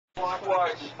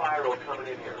Clockwise spiral coming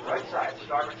in here. Right side,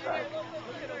 starboard side.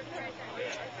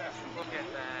 Look at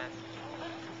that.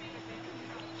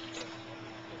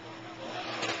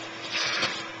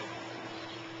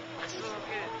 I still don't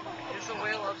get it. Is the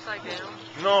whale upside down?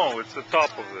 No, it's the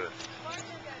top of it.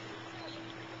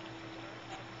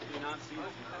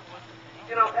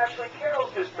 You know, actually,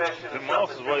 Carol's just mentioned The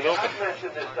mouth is wide open. I've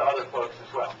mentioned this to other folks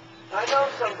as well. I know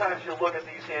sometimes you look at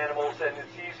these animals and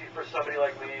it's easy for somebody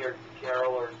like me or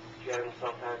Carol or Jen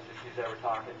sometimes if she's ever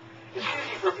talking. It's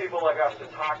easy for people like us to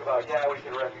talk about, yeah, we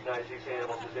can recognize these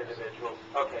animals as individuals.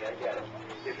 Okay, I get it.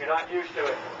 If you're not used to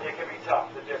it, it can be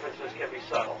tough. The differences can be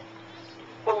subtle.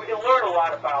 But we can learn a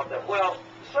lot about them. Well,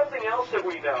 something else that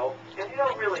we know, and you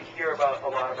don't really hear about a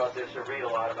lot about this or read a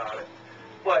lot about it,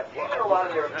 but even a lot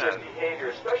of their behavior,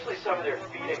 especially some of their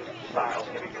feeding styles,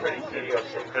 can be pretty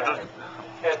idiosyncratic.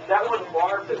 And that one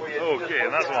barb that we had okay,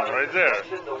 and that's one right there.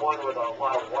 The one with a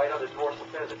lot of white on the dorsal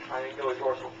fin, the triangular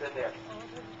dorsal fin there,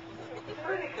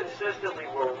 pretty consistently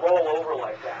will roll over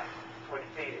like that when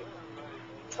feeding.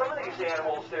 Some of these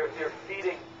animals, their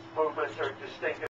feeding movements are distinctive.